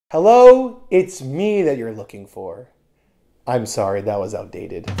Hello, it's me that you're looking for. I'm sorry, that was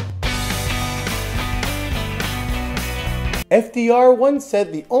outdated. FDR once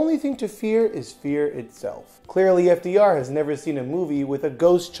said the only thing to fear is fear itself. Clearly, FDR has never seen a movie with a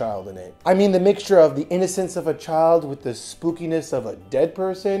ghost child in it. I mean, the mixture of the innocence of a child with the spookiness of a dead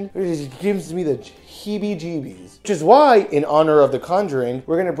person, it just gives me the heebie-jeebies. Which is why, in honor of The Conjuring,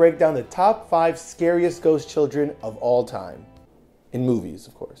 we're gonna break down the top 5 scariest ghost children of all time. In movies,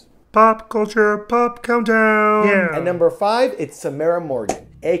 of course. Pop culture pop countdown. Yeah. At number 5, it's Samara Morgan,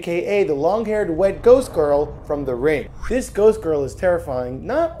 aka the long-haired wet ghost girl from The Ring. This ghost girl is terrifying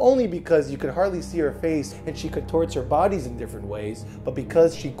not only because you could hardly see her face and she contorts her bodies in different ways, but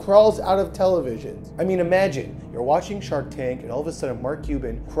because she crawls out of televisions. I mean, imagine you're watching Shark Tank and all of a sudden Mark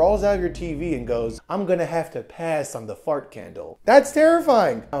Cuban crawls out of your TV and goes, "I'm gonna have to pass on the fart candle." That's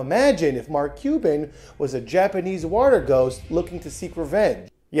terrifying. Now imagine if Mark Cuban was a Japanese water ghost looking to seek revenge.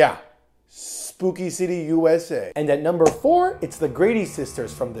 Yeah, Spooky City, USA. And at number 4, it's the Grady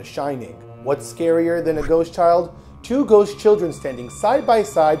sisters from The Shining. What's scarier than a ghost child? 2 ghost children standing side by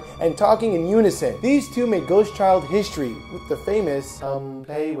side and talking in unison. These two made ghost child history with the famous,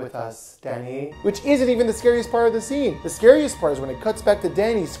 "Play with us, Danny," which isn't even the scariest part of the scene. The scariest part is when it cuts back to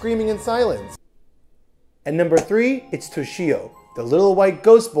Danny screaming in silence. At number 3, it's Toshio, the little white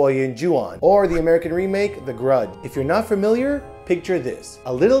ghost boy in Ju-on, or the American remake, The Grudge. If you're not familiar, picture this.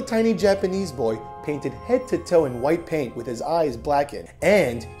 A little tiny Japanese boy painted head to toe in white paint with his eyes blackened,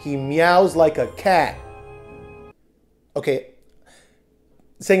 and he meows like a cat. Okay,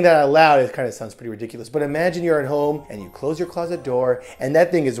 saying that out loud, it kind of sounds pretty ridiculous, but imagine you're at home and you close your closet door and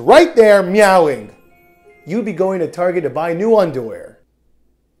that thing is right there meowing. You'd be going to Target to buy new underwear.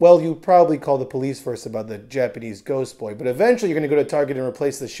 Well, you'd probably call the police first about the Japanese ghost boy, but eventually you're gonna go to Target and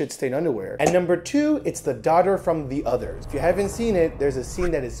replace the shit-stained underwear. At number 2, it's the daughter from The Others. If you haven't seen it, there's a scene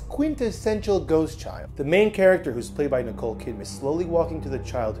that is quintessential ghost child. The main character, who's played by Nicole Kidman, is slowly walking to the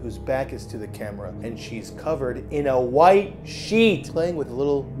child whose back is to the camera, and she's covered in a white sheet, playing with a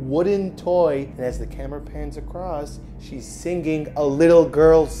little wooden toy, and as the camera pans across, she's singing a little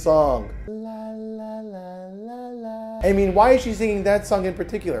girl's song. La la la la la. I mean, why is she singing that song in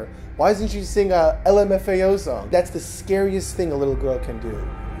particular? Why doesn't she sing a LMFAO song? That's the scariest thing a little girl can do.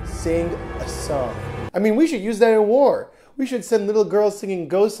 Sing a song. I mean, we should use that in war. We should send little girls singing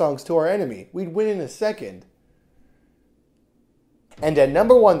ghost songs to our enemy. We'd win in a second. And at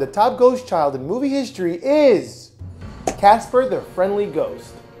number 1, the top ghost child in movie history is Casper the Friendly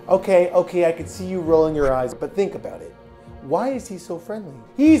Ghost. Okay, I can see you rolling your eyes, but think about it. Why is he so friendly?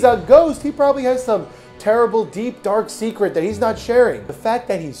 He's a ghost. He probably has some terrible, deep, dark secret that he's not sharing. The fact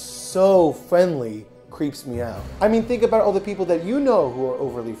that he's so friendly creeps me out. I mean, think about all the people that you know who are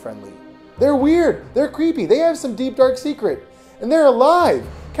overly friendly. They're weird. They're creepy. They have some deep, dark secret. And they're alive.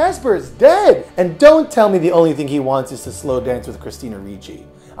 Casper is dead. And don't tell me the only thing he wants is to slow dance with Christina Ricci.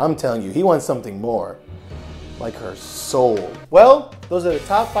 I'm telling you, he wants something more. Like her soul. Well, those are the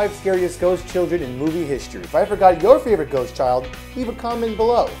top 5 scariest ghost children in movie history. If I forgot your favorite ghost child, leave a comment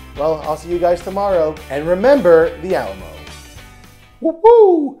below. Well, I'll see you guys tomorrow. And remember the Alamo.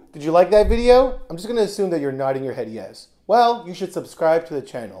 Woo-hoo! Did you like that video? I'm just gonna assume that you're nodding your head yes. Well, you should subscribe to the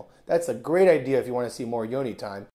channel. That's a great idea if you want to see more Yoni time.